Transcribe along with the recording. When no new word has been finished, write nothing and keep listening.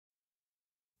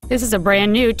This is a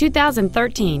brand new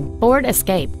 2013 Ford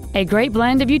Escape, a great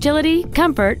blend of utility,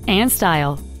 comfort, and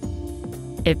style.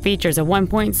 It features a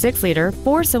 1.6-liter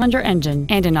four-cylinder engine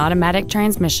and an automatic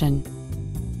transmission.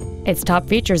 Its top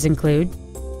features include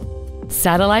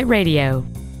satellite radio,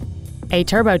 a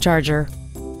turbocharger,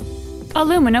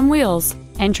 aluminum wheels,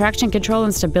 and traction control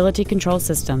and stability control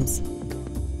systems.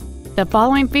 The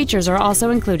following features are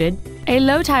also included: a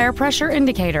low tire pressure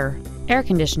indicator, air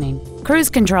conditioning, cruise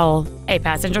control, a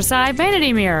passenger side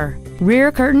vanity mirror,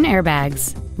 rear curtain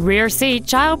airbags, rear seat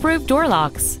child-proof door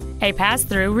locks, a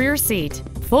pass-through rear seat,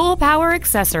 full power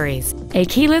accessories, a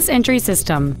keyless entry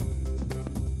system.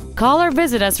 Call or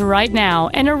visit us right now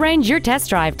and arrange your test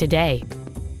drive today.